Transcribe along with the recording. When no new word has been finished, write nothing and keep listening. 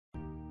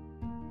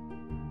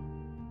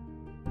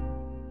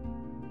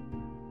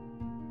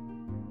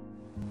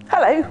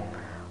Hello!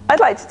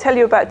 I'd like to tell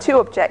you about two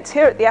objects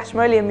here at the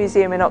Ashmolean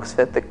Museum in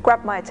Oxford that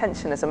grabbed my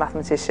attention as a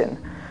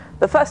mathematician.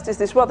 The first is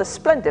this rather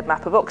splendid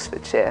map of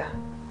Oxfordshire.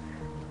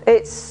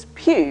 It's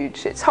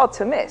huge, it's hard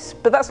to miss,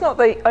 but that's not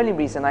the only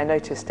reason I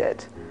noticed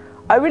it.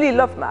 I really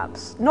love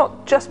maps,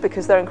 not just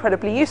because they're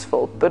incredibly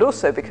useful, but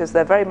also because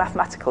they're very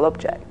mathematical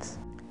objects.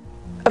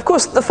 Of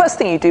course, the first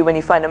thing you do when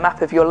you find a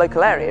map of your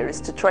local area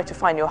is to try to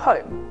find your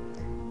home.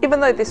 Even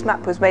though this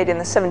map was made in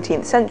the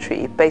 17th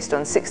century based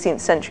on 16th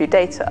century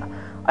data,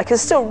 I can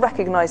still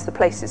recognise the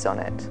places on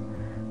it.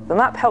 The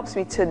map helps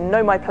me to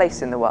know my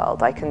place in the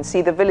world. I can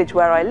see the village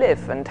where I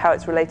live and how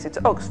it's related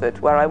to Oxford,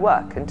 where I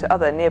work, and to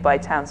other nearby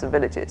towns and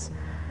villages.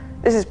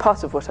 This is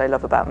part of what I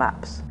love about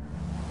maps.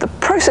 The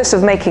process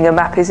of making a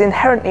map is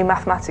inherently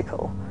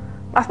mathematical.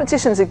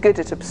 Mathematicians are good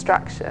at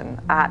abstraction,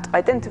 at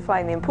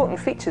identifying the important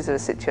features of a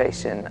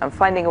situation and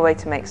finding a way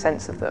to make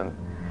sense of them.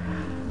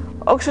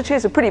 Oxfordshire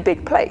is a pretty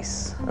big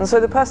place, and so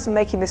the person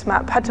making this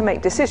map had to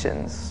make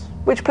decisions.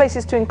 Which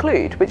places to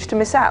include, which to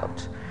miss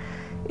out?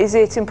 Is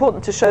it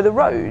important to show the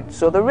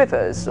roads, or the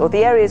rivers, or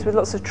the areas with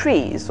lots of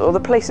trees, or the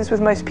places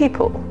with most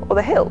people, or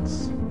the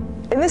hills?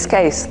 In this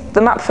case, the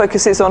map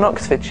focuses on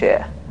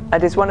Oxfordshire,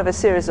 and is one of a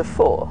series of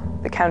 4,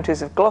 the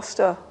counties of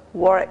Gloucester,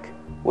 Warwick,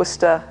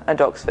 Worcester, and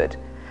Oxford.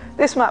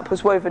 This map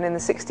was woven in the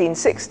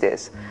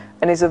 1660s,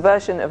 and is a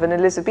version of an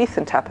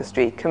Elizabethan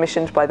tapestry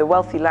commissioned by the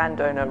wealthy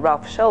landowner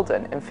Ralph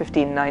Sheldon in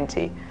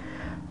 1590.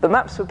 The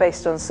maps were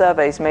based on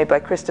surveys made by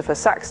Christopher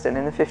Saxton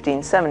in the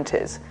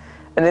 1570s,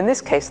 and in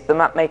this case the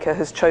mapmaker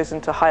has chosen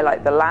to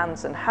highlight the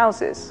lands and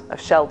houses of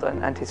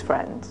Sheldon and his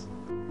friends.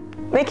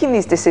 Making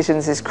these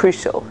decisions is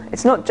crucial.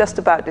 It's not just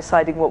about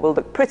deciding what will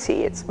look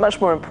pretty, it's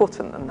much more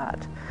important than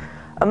that.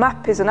 A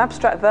map is an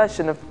abstract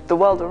version of the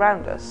world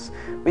around us.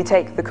 We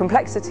take the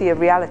complexity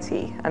of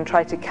reality and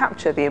try to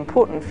capture the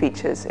important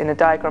features in a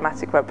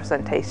diagrammatic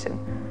representation.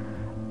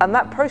 And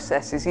that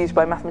process is used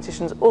by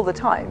mathematicians all the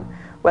time,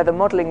 whether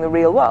modelling the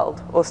real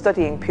world or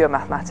studying pure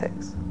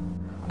mathematics.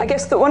 I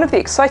guess that one of the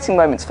exciting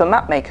moments for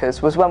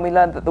mapmakers was when we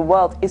learned that the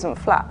world isn't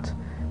flat.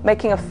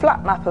 Making a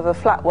flat map of a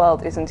flat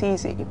world isn't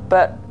easy,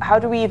 but how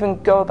do we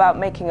even go about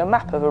making a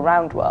map of a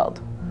round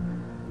world?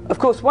 Of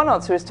course, one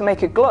answer is to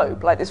make a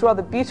globe, like this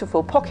rather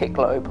beautiful pocket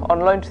globe on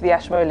loan to the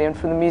Ashmolean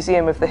from the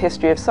Museum of the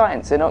History of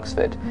Science in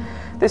Oxford.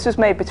 This was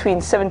made between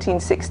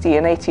 1760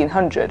 and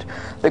 1800.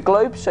 The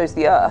globe shows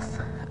the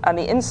Earth, and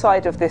the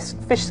inside of this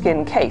fish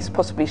skin case,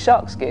 possibly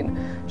shark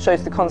skin,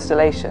 shows the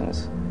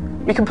constellations.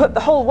 We can put the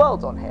whole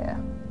world on here.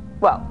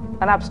 Well,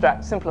 an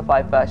abstract,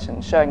 simplified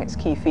version showing its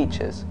key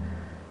features.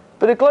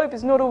 But a globe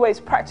is not always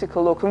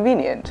practical or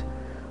convenient.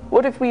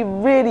 What if we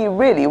really,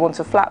 really want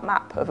a flat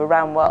map of a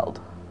round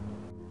world?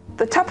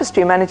 The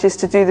tapestry manages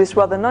to do this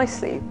rather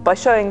nicely by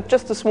showing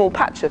just a small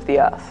patch of the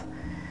Earth.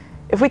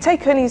 If we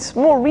take only a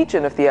small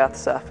region of the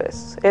Earth's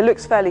surface, it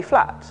looks fairly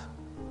flat.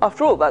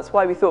 After all, that's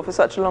why we thought for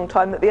such a long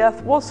time that the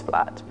Earth was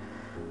flat.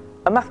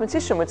 A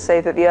mathematician would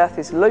say that the Earth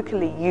is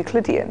locally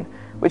Euclidean,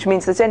 which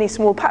means that any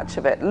small patch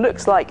of it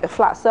looks like a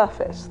flat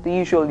surface, the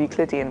usual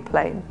Euclidean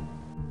plane.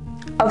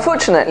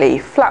 Unfortunately,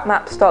 flat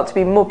maps start to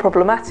be more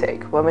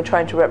problematic when we're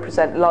trying to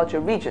represent larger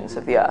regions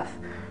of the Earth,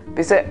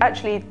 because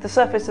actually the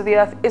surface of the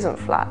Earth isn't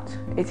flat,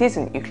 it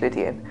isn't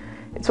Euclidean.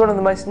 It's one of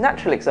the most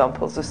natural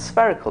examples of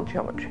spherical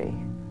geometry.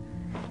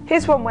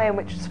 Here's one way in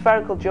which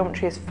spherical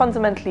geometry is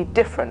fundamentally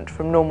different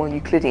from normal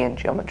Euclidean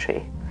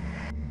geometry.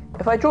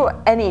 If I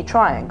draw any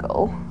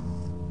triangle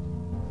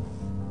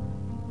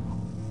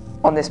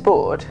on this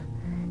board,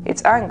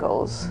 its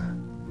angles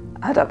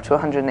add up to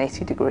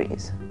 180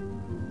 degrees.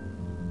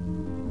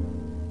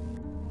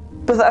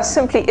 But that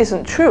simply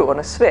isn't true on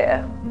a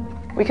sphere.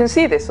 We can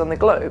see this on the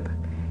globe.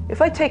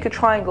 If I take a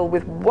triangle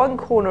with one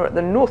corner at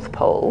the North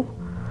Pole,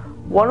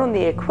 one on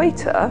the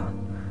equator,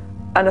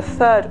 and a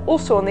third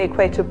also on the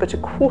equator but a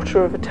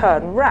quarter of a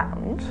turn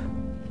round,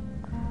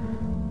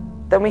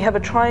 then we have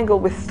a triangle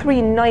with 3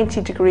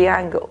 90-degree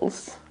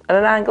angles and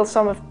an angle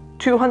sum of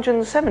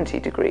 270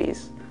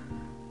 degrees.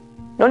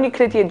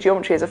 Non-Euclidean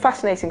geometry is a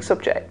fascinating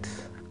subject,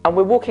 and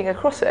we're walking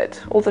across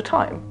it all the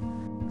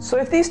time. So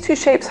if these two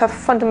shapes have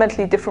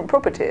fundamentally different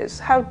properties,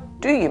 how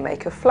do you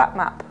make a flat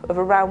map of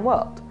a round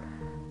world?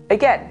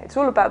 Again, it's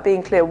all about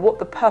being clear what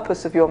the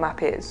purpose of your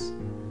map is.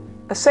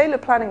 A sailor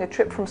planning a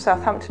trip from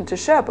Southampton to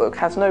Cherbourg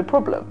has no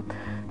problem.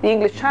 The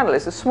English Channel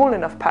is a small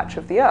enough patch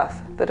of the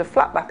Earth that a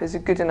flat map is a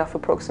good enough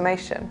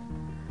approximation.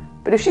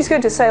 But if she's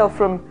going to sail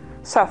from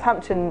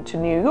Southampton to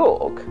New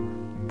York,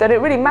 then it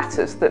really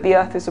matters that the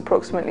Earth is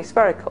approximately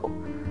spherical.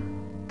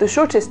 The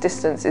shortest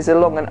distance is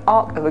along an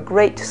arc of a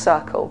great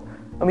circle,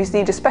 and we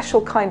need a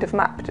special kind of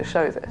map to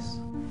show this.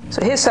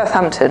 So here's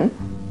Southampton,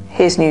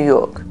 here's New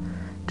York.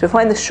 To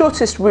find the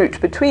shortest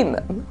route between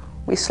them,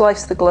 we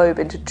slice the globe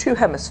into 2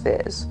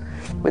 hemispheres,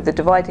 with the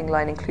dividing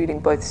line including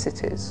both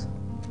cities.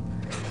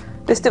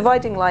 This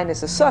dividing line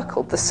is a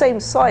circle the same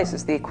size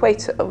as the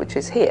equator, which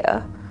is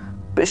here,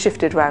 but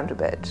shifted round a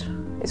bit.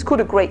 It's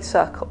called a great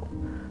circle.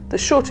 The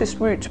shortest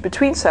route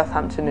between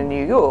Southampton and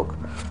New York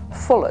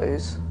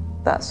follows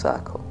that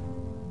circle.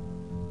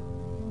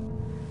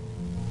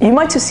 You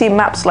might have seen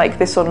maps like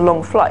this on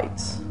long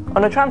flights.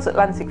 On a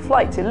transatlantic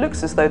flight, it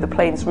looks as though the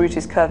plane's route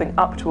is curving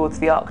up towards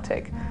the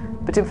Arctic,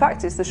 but in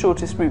fact it's the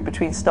shortest route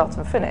between start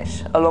and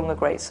finish, along a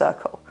great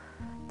circle.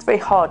 It's very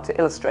hard to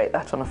illustrate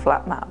that on a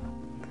flat map.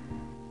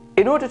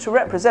 In order to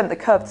represent the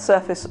curved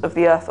surface of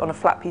the Earth on a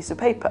flat piece of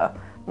paper,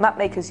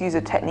 mapmakers use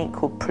a technique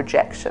called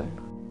projection.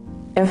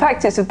 In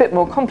fact, it's a bit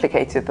more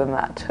complicated than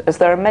that, as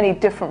there are many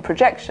different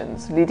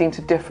projections leading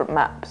to different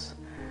maps.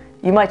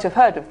 You might have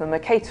heard of the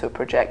Mercator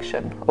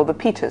projection, or the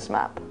Peters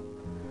map.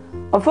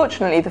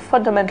 Unfortunately, the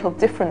fundamental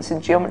difference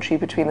in geometry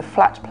between the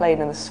flat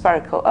plane and the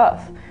spherical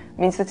Earth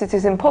means that it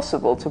is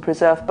impossible to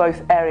preserve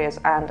both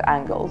areas and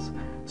angles,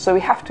 so we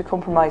have to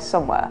compromise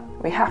somewhere.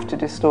 We have to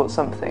distort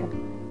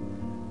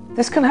something.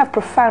 This can have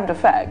profound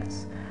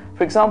effects.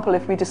 For example,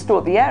 if we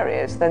distort the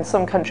areas, then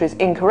some countries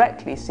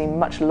incorrectly seem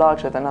much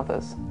larger than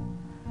others.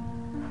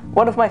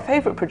 One of my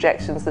favourite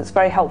projections that's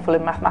very helpful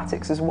in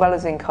mathematics as well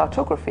as in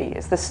cartography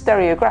is the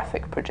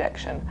stereographic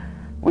projection,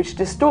 which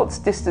distorts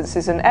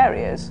distances and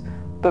areas,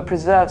 but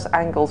preserves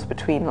angles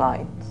between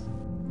lines.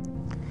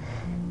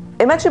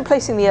 Imagine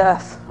placing the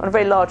Earth on a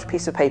very large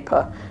piece of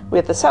paper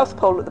with the South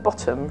Pole at the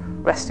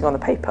bottom resting on the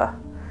paper.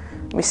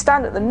 We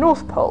stand at the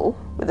North Pole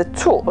with a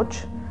torch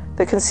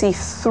that can see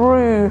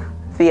through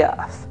the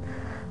Earth.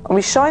 And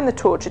we shine the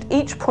torch at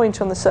each point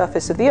on the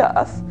surface of the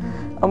Earth,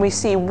 and we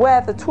see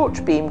where the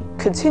torch beam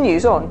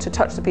continues on to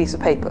touch the piece of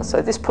paper.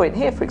 So this point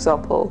here, for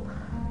example,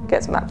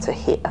 gets mapped to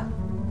here.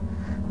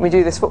 And we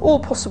do this for all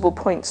possible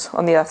points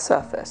on the Earth's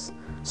surface.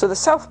 So the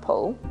South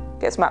Pole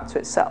gets mapped to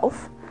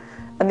itself,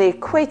 and the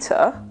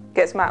equator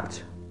gets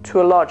mapped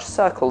to a large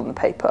circle in the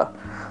paper.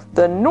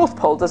 The North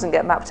Pole doesn't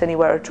get mapped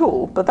anywhere at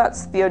all, but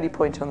that's the only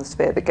point on the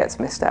sphere that gets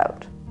missed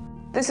out.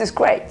 This is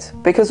great,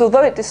 because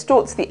although it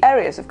distorts the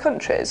areas of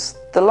countries,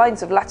 the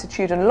lines of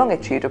latitude and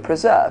longitude are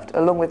preserved,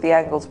 along with the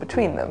angles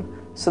between them,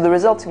 so the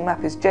resulting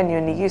map is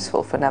genuinely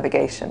useful for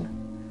navigation.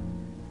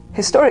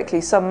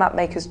 Historically, some map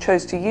makers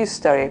chose to use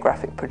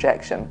stereographic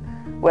projection,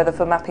 whether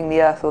for mapping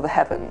the Earth or the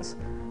heavens,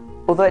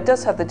 although it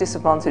does have the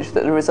disadvantage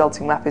that the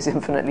resulting map is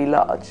infinitely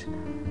large.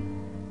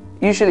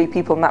 Usually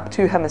people map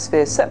two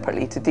hemispheres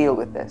separately to deal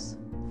with this.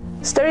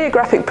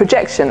 Stereographic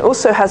projection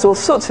also has all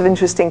sorts of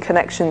interesting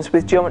connections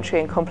with geometry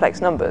and complex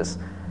numbers,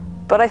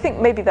 but I think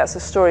maybe that's a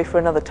story for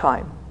another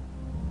time.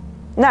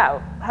 Now,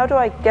 how do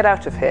I get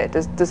out of here?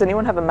 Does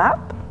anyone have a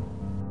map?